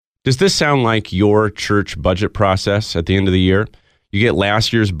Does this sound like your church budget process at the end of the year? You get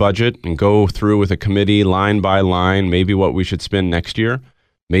last year's budget and go through with a committee line by line, maybe what we should spend next year.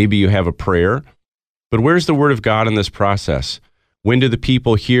 Maybe you have a prayer. But where's the Word of God in this process? When do the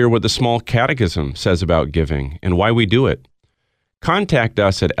people hear what the Small Catechism says about giving and why we do it? Contact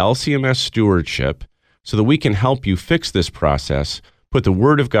us at LCMS Stewardship so that we can help you fix this process, put the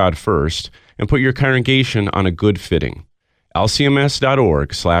Word of God first, and put your congregation on a good footing.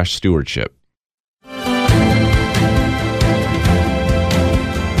 lcms.org/stewardship.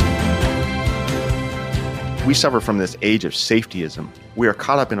 We suffer from this age of safetyism. We are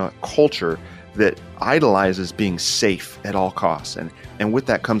caught up in a culture that idolizes being safe at all costs, and with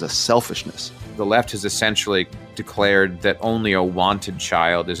that comes a selfishness. The left has essentially declared that only a wanted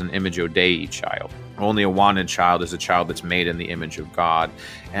child is an Imago Dei child. Only a wanted child is a child that's made in the image of God.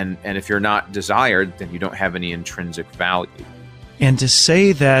 And if you're not desired, then you don't have any intrinsic value. And to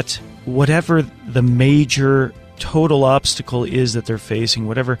say that whatever the major total obstacle is that they're facing,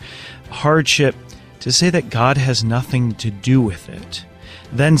 whatever hardship, to say that God has nothing to do with it,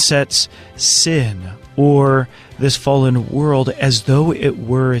 then sets sin or this fallen world as though it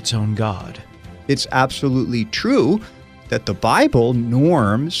were its own God. It's absolutely true that the Bible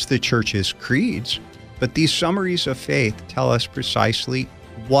norms the church's creeds, but these summaries of faith tell us precisely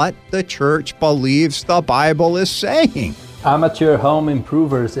what the church believes the Bible is saying. Amateur home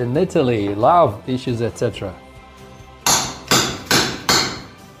improvers in Italy, love issues, etc.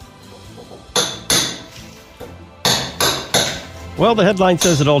 Well, the headline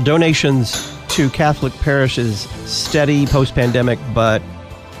says that all donations to Catholic parishes steady post-pandemic, but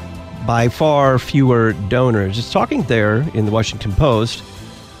by far fewer donors. It's talking there in the Washington Post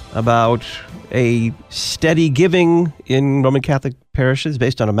about a steady giving in Roman Catholic parishes,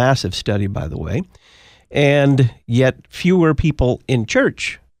 based on a massive study, by the way, and yet fewer people in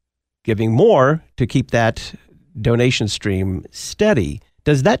church giving more to keep that donation stream steady.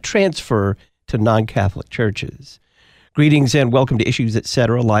 Does that transfer to non-Catholic churches? Greetings and welcome to Issues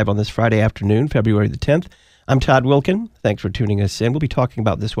Etc. live on this Friday afternoon, February the 10th. I'm Todd Wilkin. Thanks for tuning us in. We'll be talking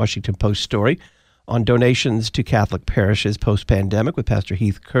about this Washington Post story on donations to Catholic parishes post-pandemic with Pastor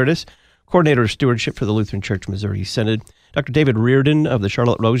Heath Curtis, Coordinator of Stewardship for the Lutheran Church Missouri Synod. Dr. David Reardon of the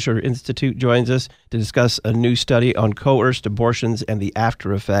Charlotte Roser Institute joins us to discuss a new study on coerced abortions and the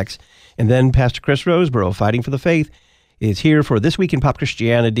after effects. And then Pastor Chris Roseborough, Fighting for the Faith, is here for This Week in Pop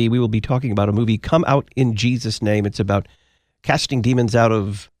Christianity. We will be talking about a movie, Come Out in Jesus' Name. It's about casting demons out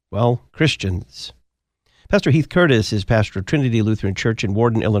of, well, Christians. Pastor Heath Curtis is pastor of Trinity Lutheran Church in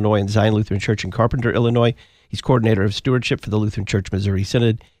Warden, Illinois, and Zion Lutheran Church in Carpenter, Illinois. He's coordinator of stewardship for the Lutheran Church Missouri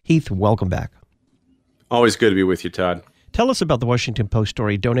Synod. Heath, welcome back. Always good to be with you, Todd. Tell us about the Washington Post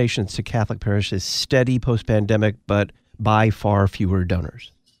story, donations to Catholic parishes steady post-pandemic, but by far fewer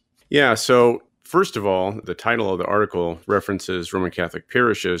donors. Yeah, so first of all, the title of the article references Roman Catholic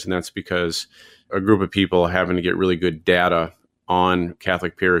parishes, and that's because a group of people having to get really good data on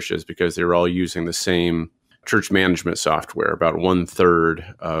Catholic parishes because they were all using the same church management software. About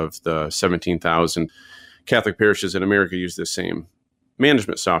 1/3 of the 17,000 Catholic parishes in America use the same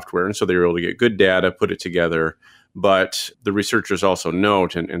management software, and so they were able to get good data, put it together. But the researchers also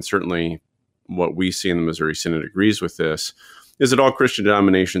note, and certainly what we see in the Missouri Synod agrees with this, is that all Christian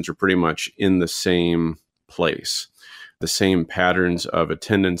denominations are pretty much in the same place. The same patterns of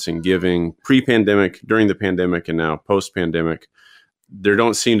attendance and giving pre-pandemic, during the pandemic, and now post-pandemic. There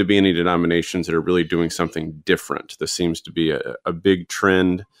don't seem to be any denominations that are really doing something different. This seems to be a big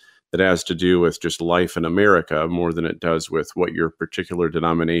trend that has to do with just life in America more than it does with what your particular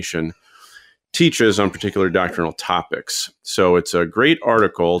denomination teaches on particular doctrinal topics. So it's a great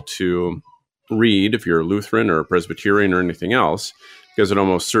article to read if you're a Lutheran or a Presbyterian or anything else, because it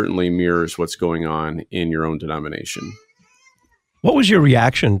almost certainly mirrors what's going on in your own denomination. What was your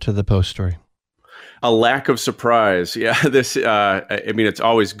reaction to the Post story? A lack of surprise. Yeah, it's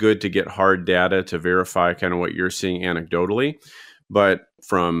always good to get hard data to verify kind of what you're seeing anecdotally. But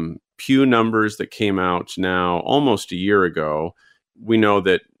from Pew numbers that came out now almost a year ago, we know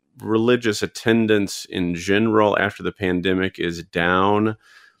that religious attendance in general after the pandemic is down.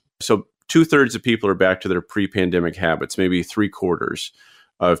 So 2/3 of people are back to their pre-pandemic habits. Maybe 3/4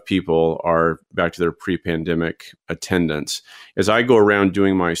 of people are back to their pre-pandemic attendance. As I go around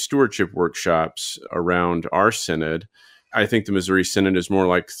doing my stewardship workshops around our synod, I think the Missouri Synod is more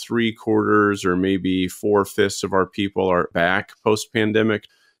like 3/4 or maybe 4/5 of our people are back post-pandemic.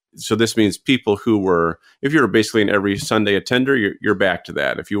 So this means people who were, if you're basically an every Sunday attender, you're back to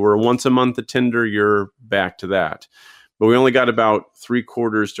that. If you were a once a month attender, you're back to that. But we only got about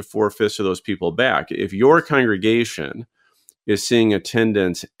 3/4 to 4/5 of those people back. If your congregation is seeing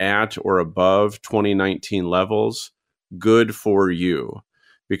attendance at or above 2019 levels, good for you,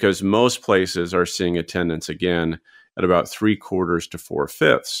 because most places are seeing attendance again at about 3/4 to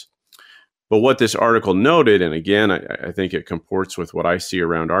 4/5. But what this article noted, and again, I think it comports with what I see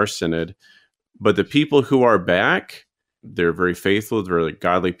around our synod, but the people who are back, they're very faithful, they're very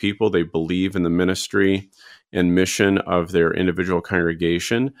godly people. They believe in the ministry and mission of their individual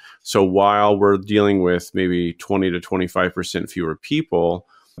congregation. So while we're dealing with maybe 20 to 25% fewer people,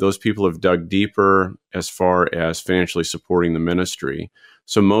 those people have dug deeper as far as financially supporting the ministry.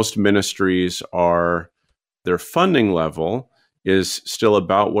 So most ministries their funding level is still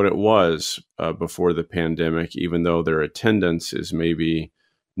about what it was before the pandemic, even though their attendance is maybe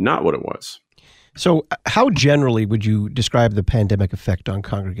not what it was. So how generally would you describe the pandemic effect on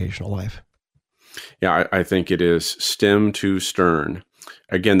congregational life? Yeah, I think it is stem to stern.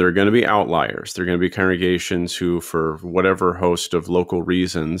 Again, there are going to be outliers. There are going to be congregations who, for whatever host of local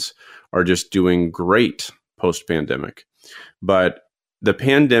reasons, are just doing great post-pandemic. But the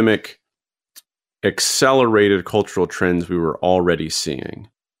pandemic accelerated cultural trends we were already seeing.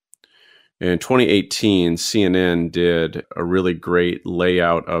 In 2018, CNN did a really great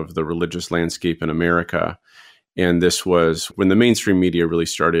layout of the religious landscape in America. And this was when the mainstream media really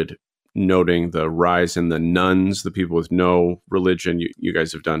started noting the rise in the nones, the people with no religion. You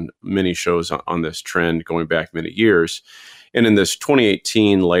guys have done many shows on this trend going back many years. And in this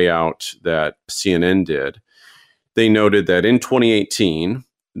 2018 layout that CNN did, they noted that in 2018,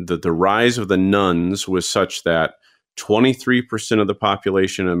 the rise of the nones was such that 23% of the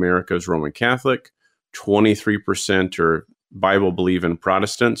population in America is Roman Catholic, 23% are Bible-believing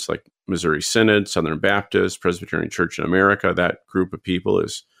Protestants like Missouri Synod, Southern Baptist, Presbyterian Church in America. That group of people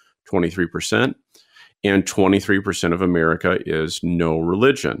is 23%, and 23% of America is no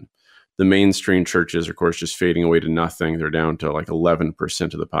religion. The mainstream churches, of course, just fading away to nothing. They're down to like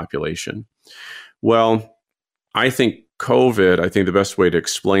 11% of the population. Well, I think the best way to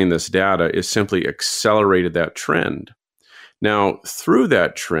explain this data is simply accelerated that trend. Now, through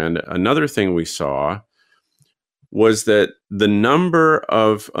that trend, another thing we saw was that the number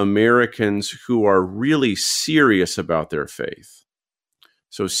of Americans who are really serious about their faith,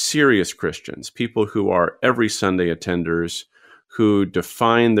 so serious Christians, people who are every Sunday attenders, who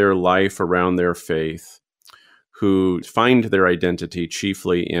define their life around their faith, who find their identity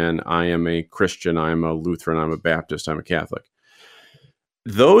chiefly in, I am a Christian, I'm a Lutheran, I'm a Baptist, I'm a Catholic.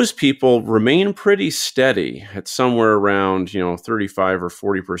 Those people remain pretty steady at somewhere around, 35 or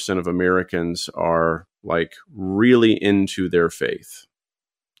 40% of Americans are like really into their faith.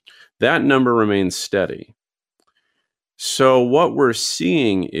 That number remains steady. So what we're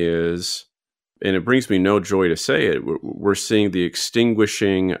seeing is, and it brings me no joy to say it, we're seeing the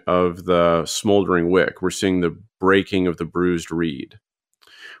extinguishing of the smoldering wick. We're seeing the breaking of the bruised reed.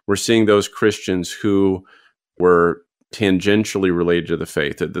 We're seeing those Christians who were tangentially related to the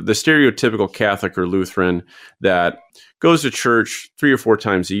faith. The stereotypical Catholic or Lutheran that goes to church 3 or 4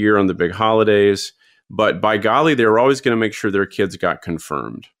 times a year on the big holidays, but by golly, they were always going to make sure their kids got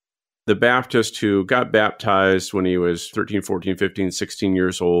confirmed. The Baptist who got baptized when he was 13, 14, 15, 16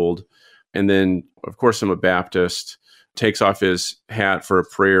 years old, and then, of course, I'm a Baptist, takes off his hat for a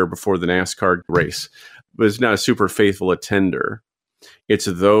prayer before the NASCAR race, but is not a super faithful attender. It's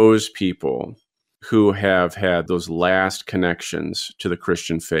those people who have had those last connections to the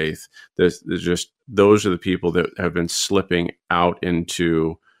Christian faith. Those are the people that have been slipping out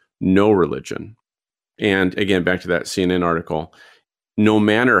into no religion. And again, back to that CNN article, no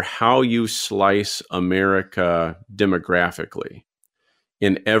matter how you slice America demographically,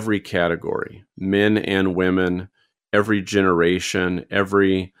 in every category, men and women, every generation,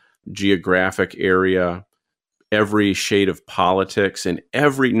 every geographic area, every shade of politics, and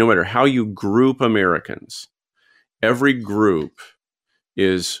no matter how you group Americans, every group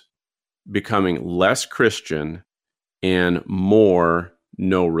is becoming less Christian and more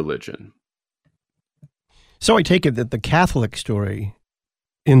no religion. So I take it that the Catholic story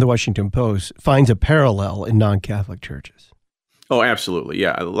in the Washington Post finds a parallel in non-Catholic churches. Oh, absolutely.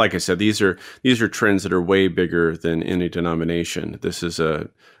 Yeah. Like I said, these are trends that are way bigger than any denomination. This is a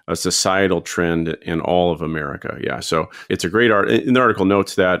societal trend in all of America. Yeah. So it's a great art. And the article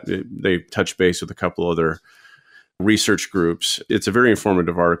notes that they touch base with a couple other research groups. It's a very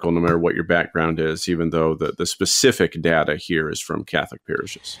informative article, no matter what your background is, even though the specific data here is from Catholic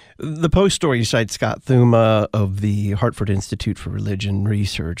parishes. The Post story cites Scott Thuma of the Hartford Institute for Religion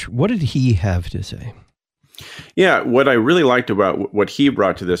Research. What did he have to say? Yeah, what I really liked about what he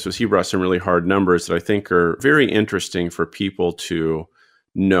brought to this was he brought some really hard numbers that I think are very interesting for people to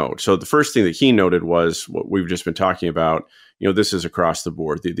note. So the first thing that he noted was what we've just been talking about, this is across the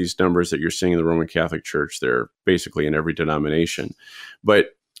board. These numbers that you're seeing in the Roman Catholic Church, they're basically in every denomination.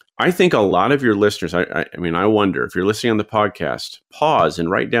 But I think a lot of your listeners, I wonder if you're listening on the podcast, pause and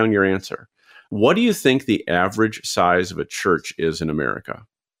write down your answer. What do you think the average size of a church is in America?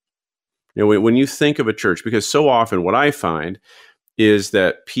 When you think of a church, because so often what I find is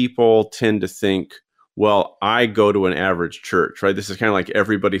that people tend to think, well, I go to an average church, right? This is kind of like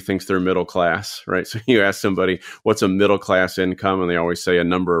everybody thinks they're middle class, right? So you ask somebody, what's a middle class income? And they always say a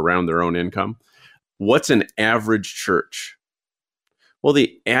number around their own income. What's an average church? Well,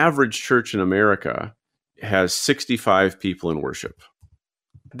 the average church in America has 65 people in worship.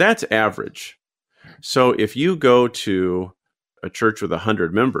 That's average. So if you go to a church with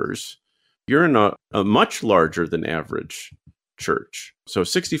 100 members, you're in a much larger than average church. So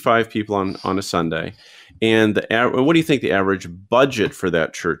 65 people on a Sunday. And what do you think the average budget for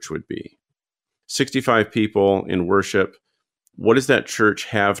that church would be? 65 people in worship. What does that church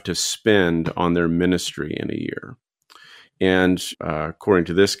have to spend on their ministry in a year? And according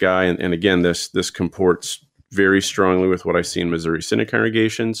to this guy, and again, this comports very strongly with what I see in Missouri Synod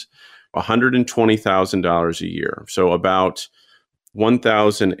congregations, $120,000 a year. So about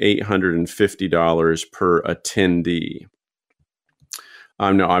 $1,850 per attendee.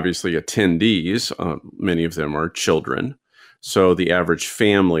 Now, obviously, attendees, many of them are children. So the average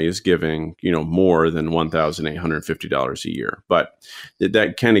family is giving, more than $1,850 a year. But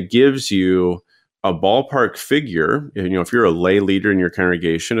that kind of gives you a ballpark figure. If you're a lay leader in your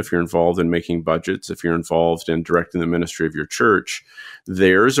congregation, if you're involved in making budgets, if you're involved in directing the ministry of your church,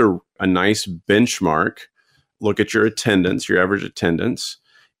 there's a nice benchmark. Look at your attendance, your average attendance,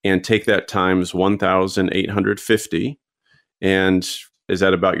 and take that times 1,850. And is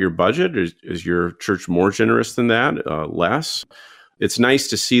that about your budget? Is your church more generous than that? Less? It's nice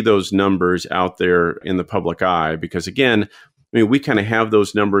to see those numbers out there in the public eye because, again, we kind of have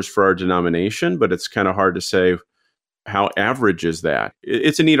those numbers for our denomination, but it's kind of hard to say how average is that.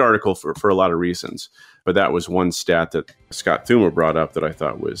 It's a neat article for a lot of reasons, but that was one stat that Scott Thuma brought up that I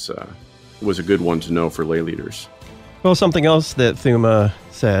thought was a good one to know for lay leaders. Well, something else that Thuma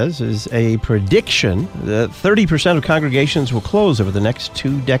says is a prediction that 30% of congregations will close over the next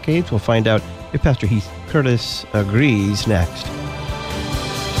 2 decades. We'll find out if Pastor Heath Curtis agrees next.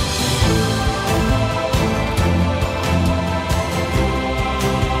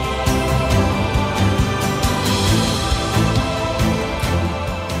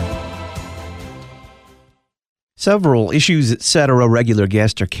 Several Issues Etc. regular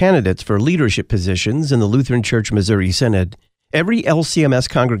guests are candidates for leadership positions in the Lutheran Church Missouri Synod. Every LCMS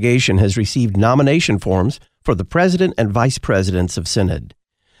congregation has received nomination forms for the president and vice presidents of Synod.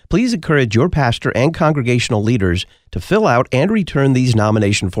 Please encourage your pastor and congregational leaders to fill out and return these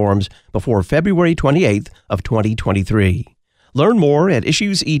nomination forms before February 28th of 2023. Learn more at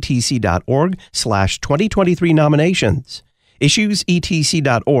issuesetc.org/2023 nominations.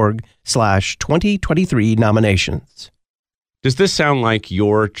 issuesetc.org/2023 nominations. Does this sound like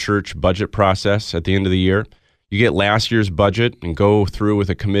your church budget process at the end of the year? You get last year's budget and go through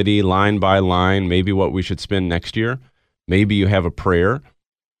with a committee line by line, maybe what we should spend next year. Maybe you have a prayer.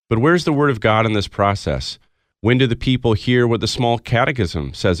 But where's the Word of God in this process? When do the people hear what the small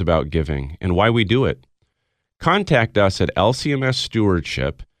catechism says about giving and why we do it? Contact us at LCMS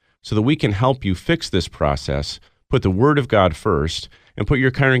Stewardship so that we can help you fix this process. Put the Word of God first, and put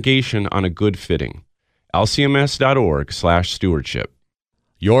your congregation on a good fitting. lcms.org/stewardship.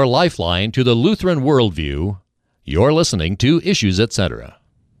 Your lifeline to the Lutheran worldview. You're listening to Issues Etc.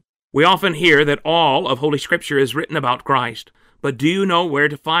 We often hear that all of Holy Scripture is written about Christ, but do you know where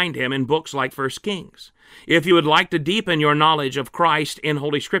to find him in books like 1 Kings? If you would like to deepen your knowledge of Christ in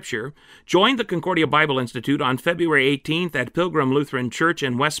Holy Scripture, join the Concordia Bible Institute on February 18th at Pilgrim Lutheran Church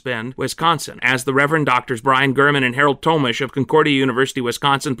in West Bend, Wisconsin, as the Reverend Drs. Brian Gurman and Harold Tomish of Concordia University,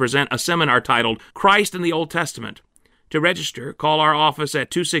 Wisconsin present a seminar titled Christ in the Old Testament. To register, call our office at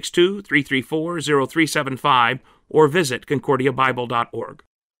 262-334-0375 or visit concordiabible.org.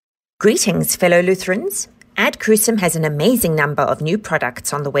 Greetings, fellow Lutherans. Ad Crucem has an amazing number of new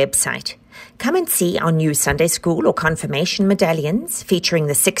products on the website. Come and see our new Sunday School or Confirmation medallions featuring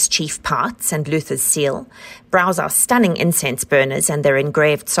the 6 chief parts and Luther's seal. Browse our stunning incense burners and their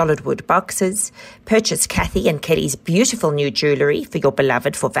engraved solid wood boxes. Purchase Kathy and Kelly's beautiful new jewelry for your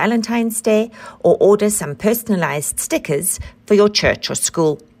beloved for Valentine's Day, or order some personalized stickers for your church or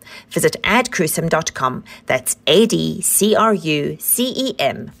school. Visit adcrucem.com. That's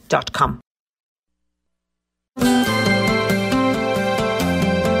ADCRUCEM.com.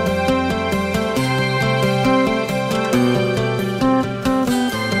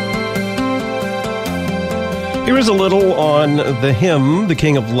 Here Here's a little on the hymn, The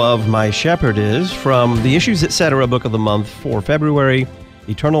King of Love, My Shepherd Is, from the Issues Etc. Book of the Month for February,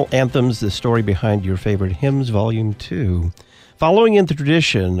 Eternal Anthems, The Story Behind Your Favorite Hymns, Volume 2. Following in the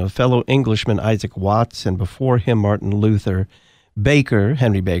tradition of fellow Englishman Isaac Watts and before him Martin Luther,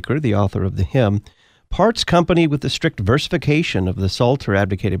 Henry Baker, the author of the hymn, parts company with the strict versification of the Psalter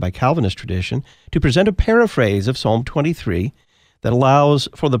advocated by Calvinist tradition to present a paraphrase of Psalm 23 that allows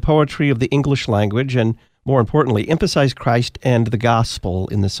for the poetry of the English language and, more importantly, emphasize Christ and the gospel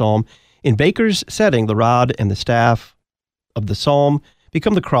in the psalm. In Baker's setting, the rod and the staff of the psalm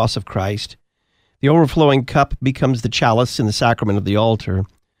become the cross of Christ. The overflowing cup becomes the chalice in the sacrament of the altar.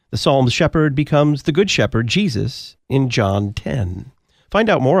 The psalm's shepherd becomes the good shepherd, Jesus, in John 10. Find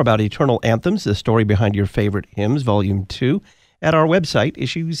out more about Eternal Anthems, the story behind your favorite hymns, Volume 2, at our website,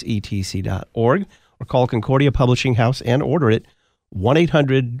 issuesetc.org, or call Concordia Publishing House and order it,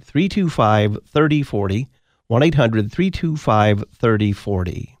 1-800-325-3040,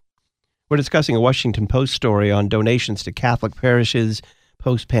 1-800-325-3040. We're discussing a Washington Post story on donations to Catholic parishes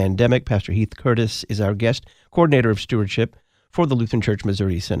post-pandemic. Pastor Heath Curtis is our guest, coordinator of stewardship for the Lutheran Church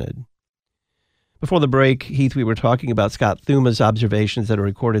Missouri Synod. Before the break, Heath, we were talking about Scott Thuma's observations that are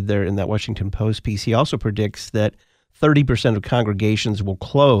recorded there in that Washington Post piece. He also predicts that 30% of congregations will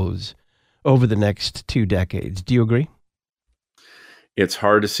close over the next 2 decades. Do you agree? It's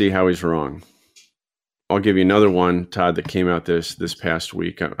hard to see how he's wrong. I'll give you another one, Todd, that came out this past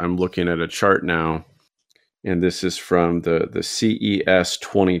week. I'm looking at a chart now, and this is from the CES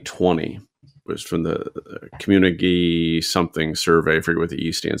 2020. It was from the Community something survey. I forget what the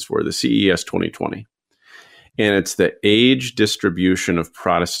E stands for, the CES 2020. And it's the age distribution of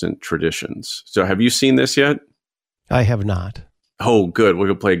Protestant traditions. So have you seen this yet? I have not. Oh, good. We're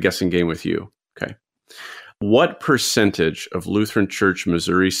going to play a guessing game with you. Okay. What percentage of Lutheran Church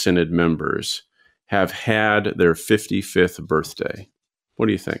Missouri Synod members have had their 55th birthday? What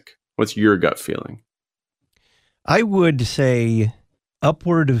do you think? What's your gut feeling? I would say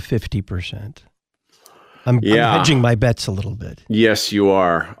upward of 50%. I'm hedging my bets a little bit. Yes, you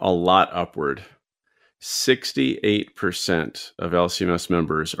are. A lot upward. 68% of LCMS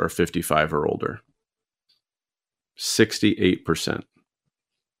members are 55 or older. 68%.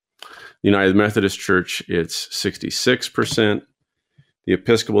 The United Methodist Church, it's 66%. The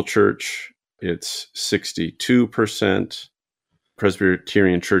Episcopal Church, it's 62%.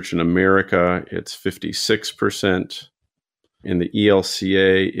 Presbyterian Church in America, it's 56%. In the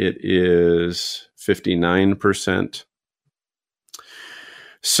ELCA, it is 59%.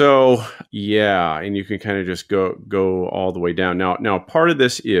 So, yeah, and you can kind of just go all the way down. Now, part of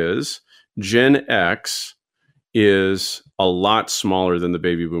this is Gen X is a lot smaller than the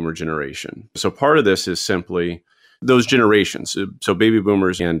baby boomer generation. So part of this is simply those generations. So baby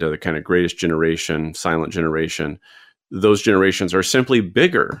boomers and the kind of greatest generation, silent generation, those generations are simply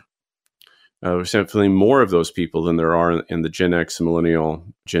bigger. There's simply more of those people than there are in the Gen X, Millennial,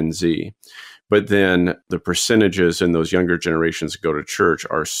 Gen Z. But then the percentages in those younger generations that go to church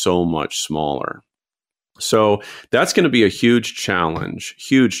are so much smaller. So that's going to be a huge challenge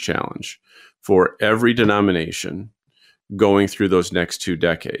for every denomination going through those next 2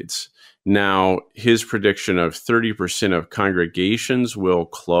 decades. Now, his prediction of 30% of congregations will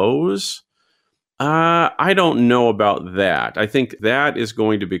close, I don't know about that. I think that is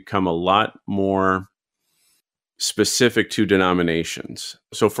going to become a lot more specific to denominations.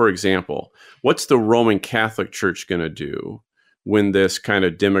 So, for example, what's the Roman Catholic Church going to do when this kind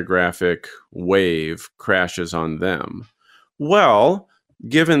of demographic wave crashes on them? Well,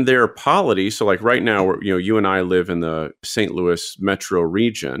 given their polity, so like right now, you and I live in the St. Louis metro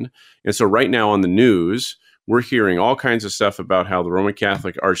region. And so right now on the news, we're hearing all kinds of stuff about how the Roman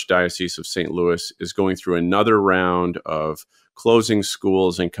Catholic Archdiocese of St. Louis is going through another round of closing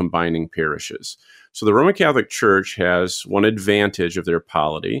schools and combining parishes. So the Roman Catholic Church has one advantage of their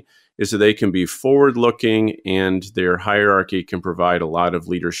polity is that they can be forward-looking and their hierarchy can provide a lot of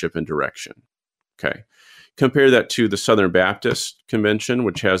leadership and direction. Okay. Compare that to the Southern Baptist Convention,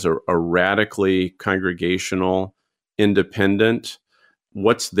 which has a radically congregational, independent.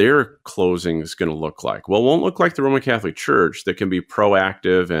 What's their closings going to look like? Well, it won't look like the Roman Catholic Church that can be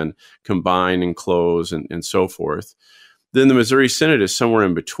proactive and combine and close and so forth. Then the Missouri Synod is somewhere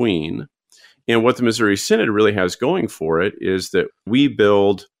in between. And what the Missouri Synod really has going for it is that we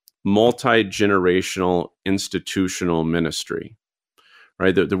build multi-generational institutional ministry,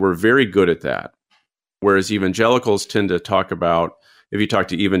 right? That we're very good at that. Whereas evangelicals tend to talk about, if you talk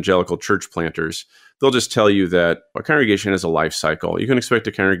to evangelical church planters, they'll just tell you that a congregation has a life cycle. You can expect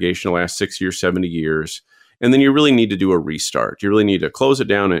a congregation to last 60 or 70 years, and then you really need to do a restart. You really need to close it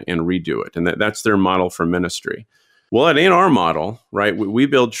down and redo it. And that's their model for ministry. Well, it ain't our model, right? We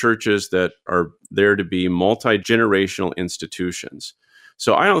build churches that are there to be multi-generational institutions.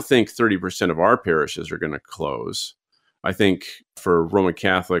 So I don't think 30% of our parishes are going to close. I think for Roman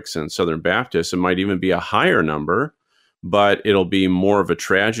Catholics and Southern Baptists, it might even be a higher number, but it'll be more of a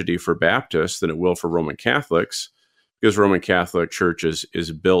tragedy for Baptists than it will for Roman Catholics, because Roman Catholic Church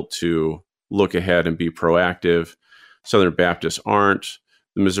is built to look ahead and be proactive. Southern Baptists aren't.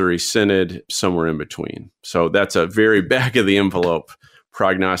 The Missouri Synod, somewhere in between. So that's a very back of the envelope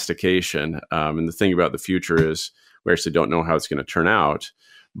prognostication. And the thing about the future is we actually don't know how it's going to turn out.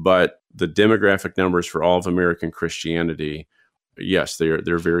 But the demographic numbers for all of American Christianity, yes,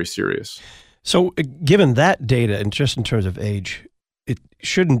 they're very serious. So given that data, and just in terms of age, it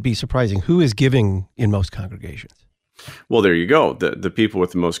shouldn't be surprising who is giving in most congregations. Well, there you go. The people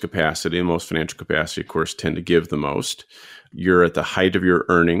with the most capacity and most financial capacity, of course, tend to give the most. You're at the height of your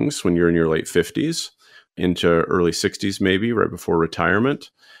earnings when you're in your late 50s into early 60s, maybe right before retirement.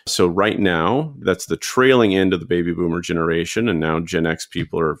 So right now, that's the trailing end of the baby boomer generation. And now Gen X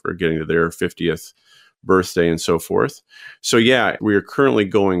people are getting to their 50th birthday and so forth. So yeah, we are currently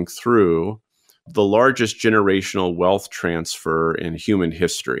going through the largest generational wealth transfer in human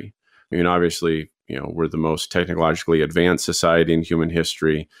history. I mean, obviously, we're the most technologically advanced society in human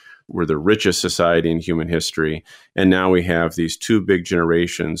history. We're the richest society in human history. And now we have these two big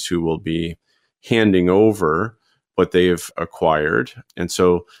generations who will be handing over what they've acquired. And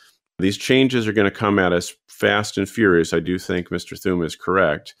so these changes are going to come at us fast and furious. I do think Mr. Thuma is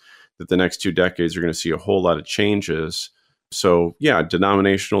correct that the next 2 decades are going to see a whole lot of changes. So yeah,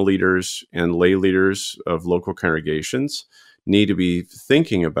 denominational leaders and lay leaders of local congregations need to be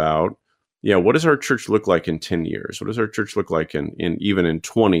thinking about, what does our church look like in 10 years? What does our church look like in even in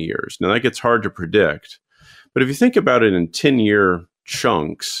 20 years? Now, that gets hard to predict. But if you think about it in 10-year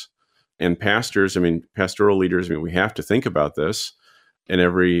chunks, and pastors, pastoral leaders, we have to think about this, and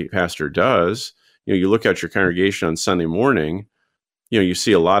every pastor does. You look at your congregation on Sunday morning, you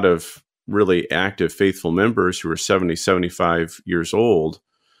see a lot of really active, faithful members who are 70, 75 years old.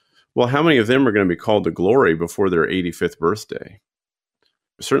 Well, how many of them are going to be called to glory before their 85th birthday?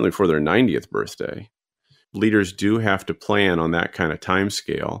 Certainly for their 90th birthday. Leaders do have to plan on that kind of time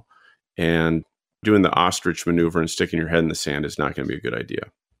scale, and doing the ostrich maneuver and sticking your head in the sand is not going to be a good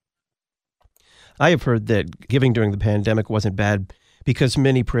idea. I have heard that giving during the pandemic wasn't bad because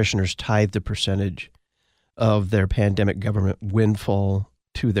many parishioners tithed a percentage of their pandemic government windfall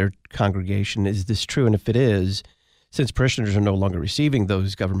to their congregation. Is this true? And if it is, since parishioners are no longer receiving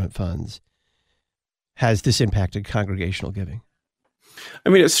those government funds, has this impacted congregational giving?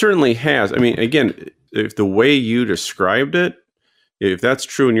 It certainly has. Again, if the way you described it, if that's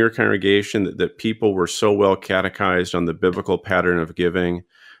true in your congregation, that people were so well catechized on the biblical pattern of giving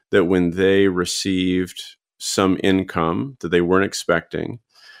that when they received some income that they weren't expecting,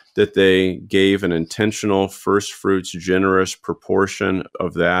 that they gave an intentional first fruits, generous proportion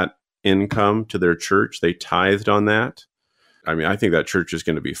of that income to their church, they tithed on that, I think that church is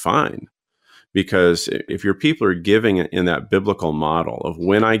going to be fine. Because if your people are giving in that biblical model of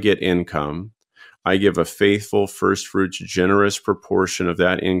when I get income, I give a faithful first fruits, generous proportion of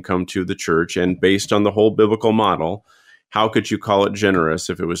that income to the church. And based on the whole biblical model, how could you call it generous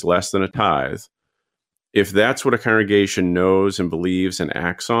if it was less than a tithe? If that's what a congregation knows and believes and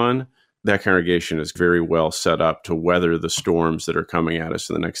acts on, that congregation is very well set up to weather the storms that are coming at us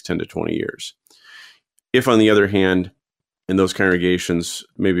in the next 10 to 20 years. If, on the other hand, in those congregations,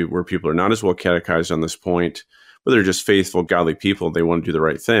 maybe where people are not as well catechized on this point, but they're just faithful, godly people, they want to do the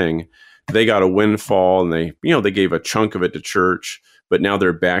right thing, they got a windfall and they gave a chunk of it to church, but now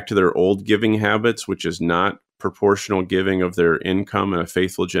they're back to their old giving habits, which is not proportional giving of their income in a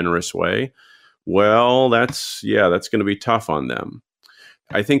faithful, generous way. Well, that's going to be tough on them.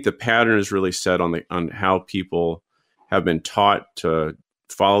 I think the pattern is really set on how people have been taught to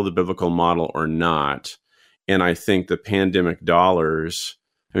follow the biblical model or not. And I think the pandemic dollars,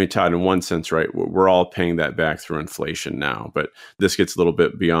 Todd, in one sense, right, we're all paying that back through inflation now. But this gets a little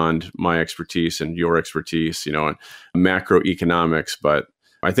bit beyond my expertise and your expertise, in macroeconomics. But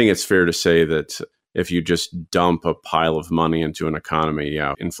I think it's fair to say that if you just dump a pile of money into an economy,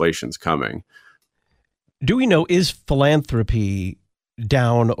 inflation's coming. Do we know, is philanthropy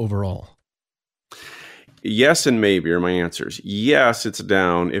down overall? Yes and maybe are my answers. Yes, it's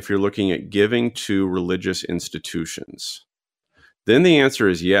down if you're looking at giving to religious institutions. Then the answer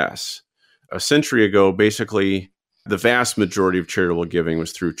is yes. A century ago, basically, the vast majority of charitable giving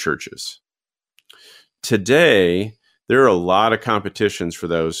was through churches. Today, there are a lot of competitions for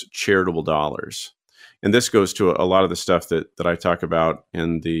those charitable dollars. And this goes to a lot of the stuff that I talk about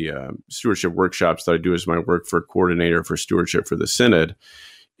in the stewardship workshops that I do as my work for coordinator for stewardship for the Synod.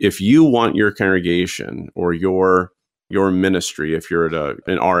 If you want your congregation or your ministry, if you're at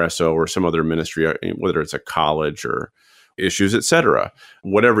an RSO or some other ministry, whether it's a college or Issues, etc.,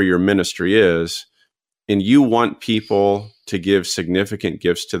 whatever your ministry is, and you want people to give significant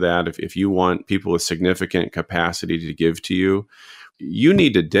gifts to that, if you want people with significant capacity to give to you, you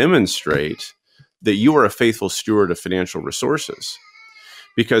need to demonstrate that you are a faithful steward of financial resources.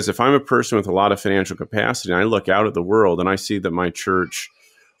 Because if I'm a person with a lot of financial capacity and I look out at the world and I see that my church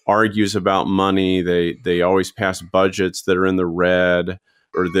argues about money, they always pass budgets that are in the red,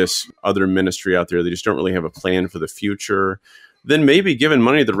 or this other ministry out there, they just don't really have a plan for the future, then maybe giving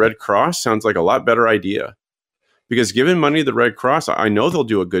money to the Red Cross sounds like a lot better idea. Because giving money to the Red Cross, I know they'll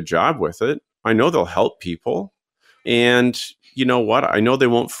do a good job with it. I know they'll help people. And you know what? I know they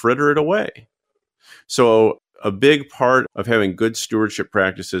won't fritter it away. So a big part of having good stewardship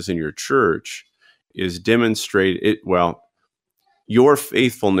practices in your church is demonstrate it. Well, your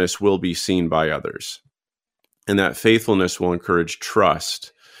faithfulness will be seen by others. And that faithfulness will encourage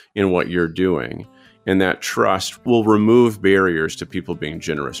trust in what you're doing. And that trust will remove barriers to people being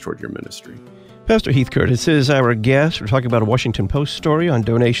generous toward your ministry. Pastor Heath Curtis is our guest. We're talking about a Washington Post story on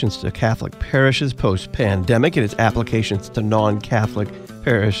donations to Catholic parishes post-pandemic and its applications to non-Catholic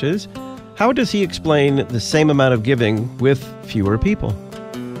parishes. How does he explain the same amount of giving with fewer people?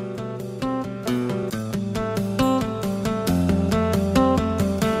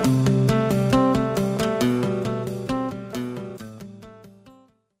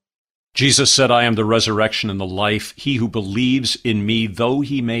 Jesus said, I am the resurrection and the life. He who believes in me, though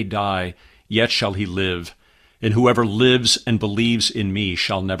he may die, yet shall he live. And whoever lives and believes in me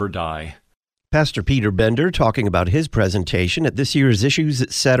shall never die. Pastor Peter Bender talking about his presentation at this year's Issues,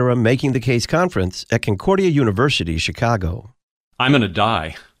 Etc. Making the Case conference at Concordia University, Chicago. I'm going to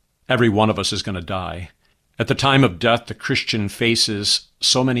die. Every one of us is going to die. At the time of death, the Christian faces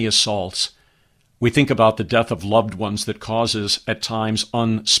so many assaults. We think about the death of loved ones that causes, at times,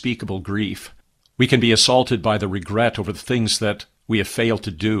 unspeakable grief. We can be assaulted by the regret over the things that we have failed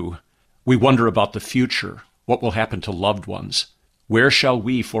to do. We wonder about the future, what will happen to loved ones. Where shall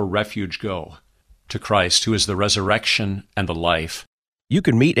we for refuge go? To Christ, who is the resurrection and the life. You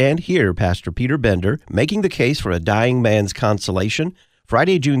can meet and hear Pastor Peter Bender making the case for a dying man's consolation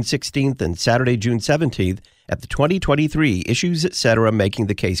Friday, June 16th and Saturday, June 17th at the 2023 Issues, Etc. Making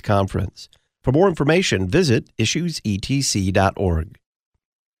the Case conference. For more information, visit issuesetc.org.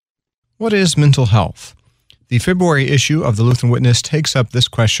 What is mental health? The February issue of the Lutheran Witness takes up this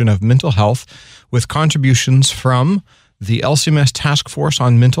question of mental health with contributions from the LCMS Task Force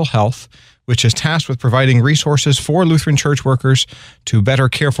on Mental Health, which is tasked with providing resources for Lutheran church workers to better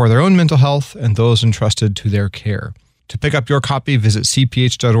care for their own mental health and those entrusted to their care. To pick up your copy, visit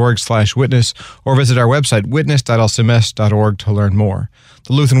cph.org/witness or visit our website, witness.lcms.org, to learn more.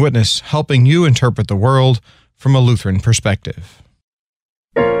 The Lutheran Witness, helping you interpret the world from a Lutheran perspective.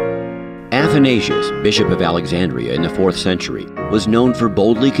 Athanasius, Bishop of Alexandria in the 4th century, was known for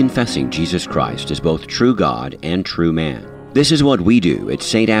boldly confessing Jesus Christ as both true God and true man. This is what we do at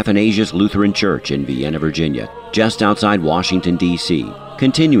St. Athanasius Lutheran Church in Vienna, Virginia, just outside Washington, D.C.,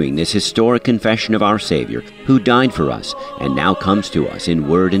 continuing this historic confession of our Savior, who died for us and now comes to us in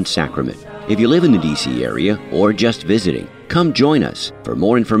word and sacrament. If you live in the D.C. area or just visiting, come join us. For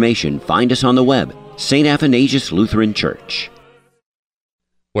more information, find us on the web, St. Athanasius Lutheran Church.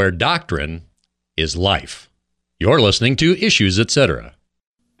 Where doctrine is life. You're listening to Issues, Etc.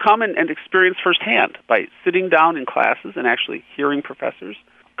 Come and experience firsthand by sitting down in classes and actually hearing professors,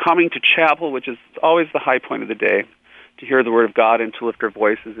 coming to chapel, which is always the high point of the day, to hear the Word of God and to lift our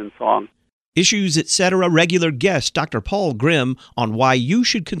voices in song. Issues, Etc. regular guest Dr. Paul Grimm on why you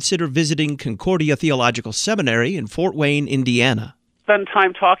should consider visiting Concordia Theological Seminary in Fort Wayne, Indiana. Spend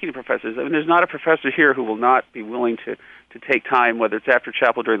time talking to professors. I mean, there's not a professor here who will not be willing to take time, whether it's after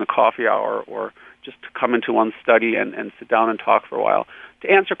chapel during the coffee hour or just to come into one's study and sit down and talk for a while,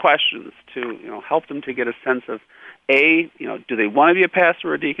 to answer questions, to help them to get a sense of, A, do they want to be a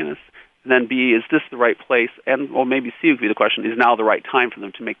pastor or a deaconess? And then B, is this the right place? And or maybe C would be the question, is now the right time for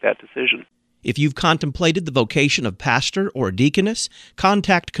them to make that decision? If you've contemplated the vocation of pastor or deaconess,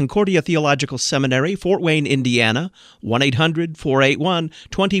 contact Concordia Theological Seminary, Fort Wayne, Indiana,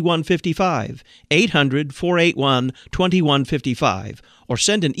 1-800-481-2155, 800-481-2155, or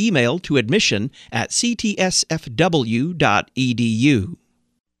send an email to admission@ctsfw.edu.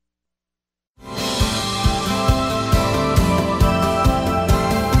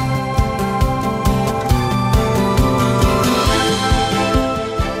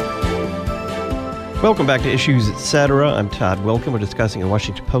 Welcome back to Issues Etc. I'm Todd Wilken. We're discussing a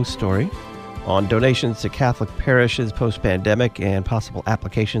Washington Post story on donations to Catholic parishes post-pandemic and possible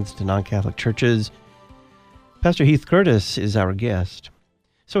applications to non-Catholic churches. Pastor Heath Curtis is our guest.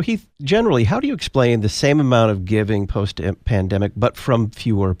 So Heath, generally, how do you explain the same amount of giving post-pandemic but from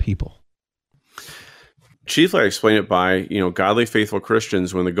fewer people? Chiefly, I explain it by, godly, faithful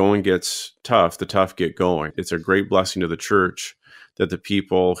Christians, when the going gets tough, the tough get going. It's a great blessing to the church that the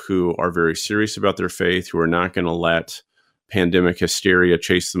people who are very serious about their faith, who are not going to let pandemic hysteria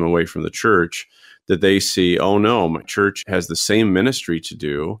chase them away from the church, that they see, oh no, my church has the same ministry to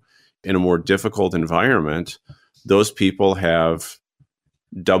do in a more difficult environment. Those people have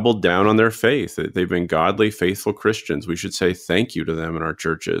doubled down on their faith. They've been godly, faithful Christians. We should say thank you to them in our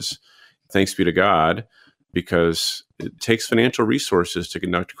churches. Thanks be to God, because it takes financial resources to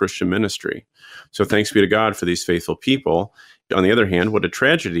conduct Christian ministry. So thanks be to God for these faithful people. On the other hand, what a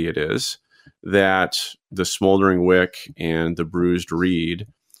tragedy it is that the smoldering wick and the bruised reed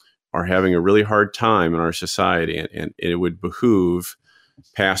are having a really hard time in our society. And it would behoove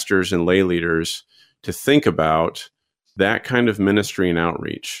pastors and lay leaders to think about that kind of ministry and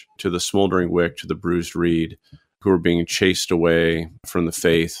outreach to the smoldering wick, to the bruised reed, who are being chased away from the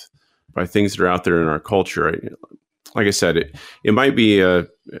faith by things that are out there in our culture. Like I said, it might be,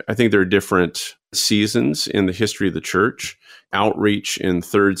 I think there are different seasons in the history of the church. Outreach in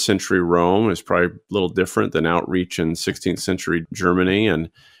 3rd century Rome is probably a little different than outreach in 16th century Germany, and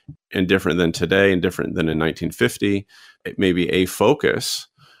different than today, and different than in 1950. It may be a focus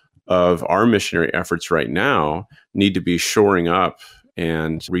of our missionary efforts right now need to be shoring up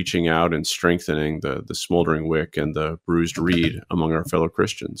and reaching out and strengthening the smoldering wick and the bruised reed among our fellow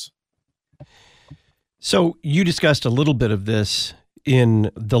Christians. So you discussed a little bit of this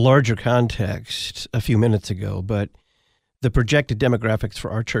in the larger context a few minutes ago, but the projected demographics for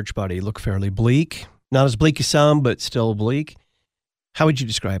our church body look fairly bleak. Not as bleak as some, but still bleak. How would you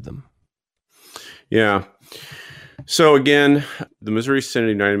describe them? Yeah. So again, the Missouri Synod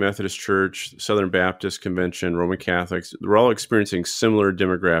United Methodist Church, Southern Baptist Convention, Roman Catholics, they're all experiencing similar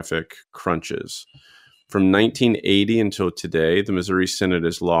demographic crunches. From 1980 until today, the Missouri Synod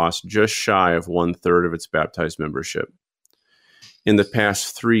has lost just shy of 1/3 of its baptized membership. In the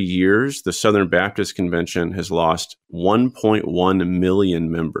past 3 years, the Southern Baptist Convention has lost 1.1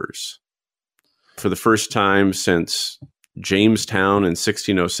 million members. For the first time since Jamestown in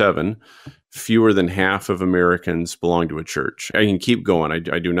 1607, fewer than half of Americans belong to a church. I can keep going.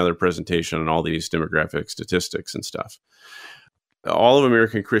 I do another presentation on all these demographic statistics and stuff. All of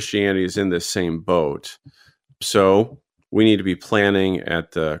American Christianity is in this same boat. So we need to be planning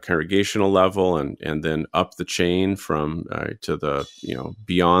at the congregational level and then up the chain from to the,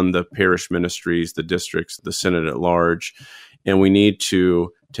 beyond the parish ministries, the districts, the synod at large. And we need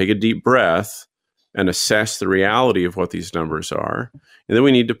to take a deep breath and assess the reality of what these numbers are. And then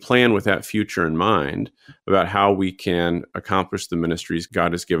we need to plan with that future in mind about how we can accomplish the ministries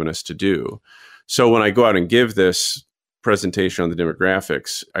God has given us to do. So when I go out and give this presentation on the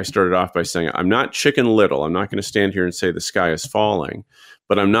demographics, I started off by saying, I'm not Chicken Little. I'm not going to stand here and say the sky is falling,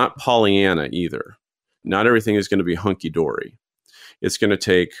 but I'm not Pollyanna either. Not everything is going to be hunky-dory. It's going to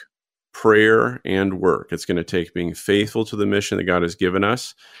take prayer and work. It's going to take being faithful to the mission that God has given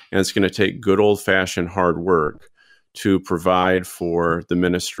us, and it's going to take good old-fashioned hard work to provide for the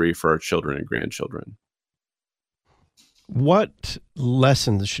ministry for our children and grandchildren. What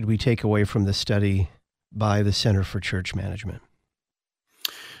lessons should we take away from the study by the Center for Church Management?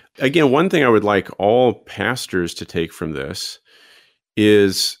 Again, one thing I would like all pastors to take from this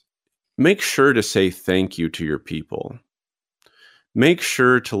is make sure to say thank you to your people. Make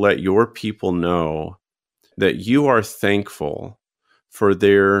sure to let your people know that you are thankful for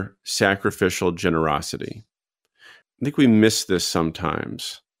their sacrificial generosity. I think we miss this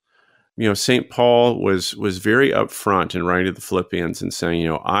sometimes. St. Paul was very upfront in writing to the Philippians and saying,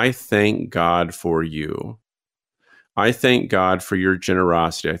 I thank God for you. I thank God for your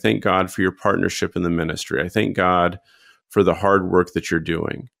generosity. I thank God for your partnership in the ministry. I thank God for the hard work that you're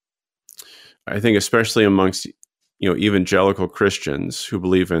doing. I think especially amongst evangelical Christians who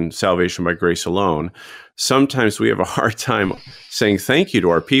believe in salvation by grace alone, sometimes we have a hard time saying thank you to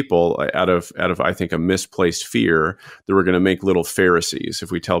our people out of I think a misplaced fear that we're going to make little Pharisees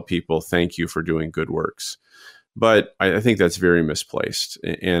if we tell people thank you for doing good works. But I think that's very misplaced.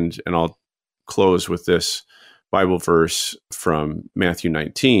 And I'll close with this Bible verse from Matthew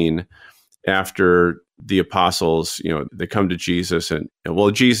 19. After the apostles, they come to Jesus and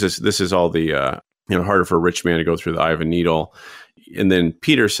Jesus, this is all the harder for a rich man to go through the eye of a needle. And then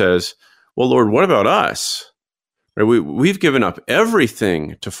Peter says, well, Lord, what about us? Right? We've given up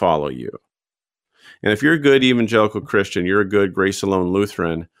everything to follow you. And if you're a good evangelical Christian, you're a good Grace Alone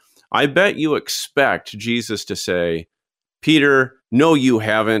Lutheran, I bet you expect Jesus to say, Peter, no, you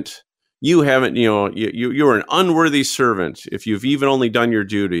haven't. You haven't, you're an unworthy servant if you've even only done your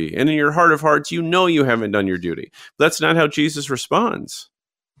duty. And in your heart of hearts, you know you haven't done your duty. But that's not how Jesus responds.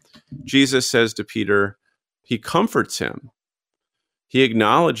 Jesus says to Peter, he comforts him. He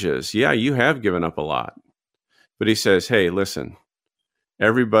acknowledges, yeah, you have given up a lot. But he says, hey, listen,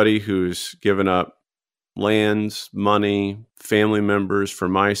 everybody who's given up lands, money, family members for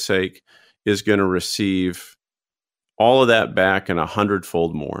my sake is going to receive all of that back and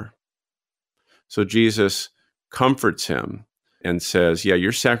 100-fold more. So Jesus comforts him and says, yeah,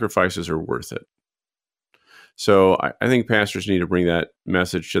 your sacrifices are worth it. So I think pastors need to bring that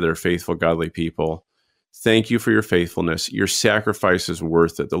message to their faithful, godly people. Thank you for your faithfulness. Your sacrifice is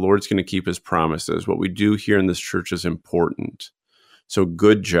worth it. The Lord's going to keep his promises. What we do here in this church is important. So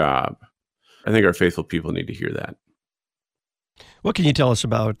good job. I think our faithful people need to hear that. What can you tell us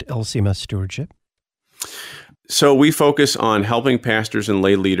about LCMS stewardship? So we focus on helping pastors and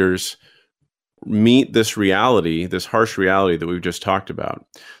lay leaders meet this reality, this harsh reality that we've just talked about.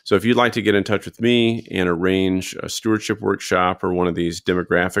 So if you'd like to get in touch with me and arrange a stewardship workshop or one of these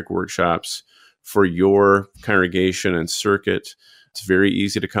demographic workshops for your congregation and circuit, it's very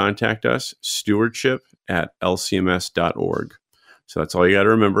easy to contact us, stewardship@lcms.org. So that's all you got to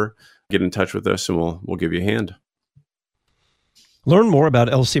remember. Get in touch with us and we'll give you a hand. Learn more about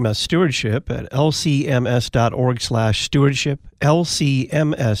LCMS stewardship at lcms.org/stewardship,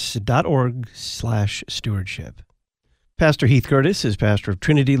 lcms.org/stewardship. Pastor Heath Curtis is pastor of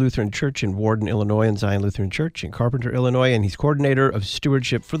Trinity Lutheran Church in Warden, Illinois, and Zion Lutheran Church in Carpenter, Illinois, and he's coordinator of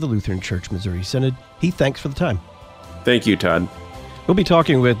stewardship for the Lutheran Church Missouri Synod. Heath, thanks for the time. Thank you, Todd. We'll be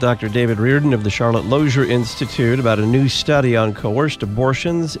talking with Dr. David Reardon of the Charlotte Lozier Institute about a new study on coerced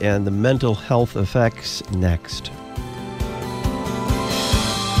abortions and the mental health effects next.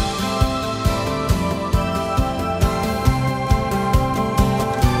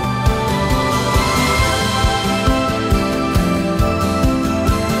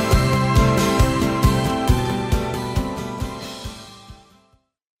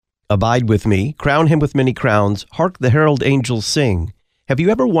 Abide with me, crown him with many crowns, hark the herald angels sing. Have you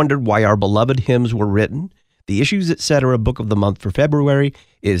ever wondered why our beloved hymns were written? The Issues Etc. Book of the Month for February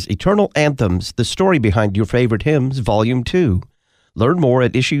is Eternal Anthems, the story behind your favorite hymns, Volume 2. Learn more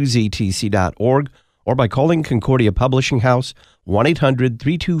at issuesetc.org or by calling Concordia Publishing House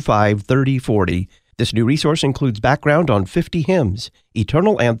 1-800-325-3040. This new resource includes background on 50 hymns,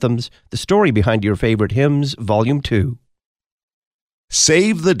 Eternal Anthems, the story behind your favorite hymns, Volume 2.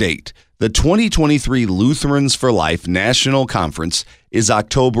 Save the date. The 2023 Lutherans for Life National Conference is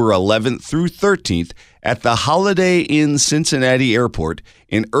October 11th through 13th at the Holiday Inn Cincinnati Airport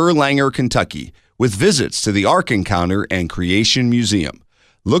in Erlanger, Kentucky, with visits to the Ark Encounter and Creation Museum.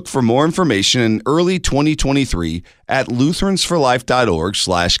 Look for more information in early 2023 at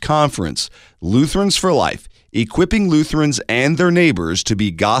lutheransforlife.org/conference. Lutherans for Life, equipping Lutherans and their neighbors to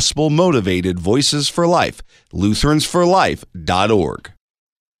be gospel-motivated voices for life. lutheransforlife.org.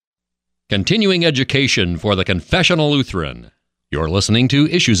 Continuing education for the Confessional Lutheran. You're listening to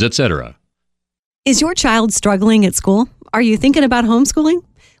Issues Etc. Is your child struggling at school? Are you thinking about homeschooling?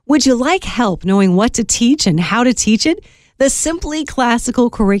 Would you like help knowing what to teach and how to teach it? The Simply Classical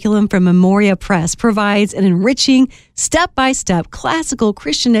curriculum from Memoria Press provides an enriching, step-by-step classical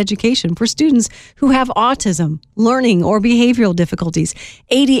Christian education for students who have autism, learning or behavioral difficulties,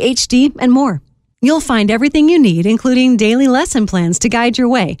 ADHD, and more. You'll find everything you need, including daily lesson plans to guide your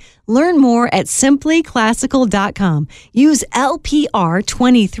way. Learn more at simplyclassical.com. Use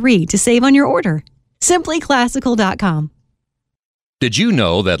LPR23 to save on your order. simplyclassical.com. Did you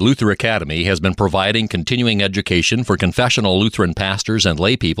know that Luther Academy has been providing continuing education for confessional Lutheran pastors and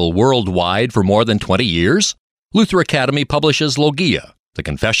laypeople worldwide for more than 20 years? Luther Academy publishes Logia, the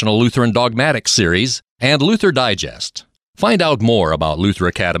Confessional Lutheran Dogmatic Series, and Luther Digest. Find out more about Luther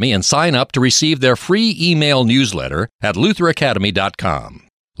Academy and sign up to receive their free email newsletter at lutheracademy.com.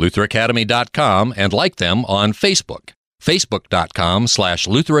 lutheracademy.com and like them on Facebook,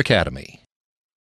 facebook.com/Luther Academy.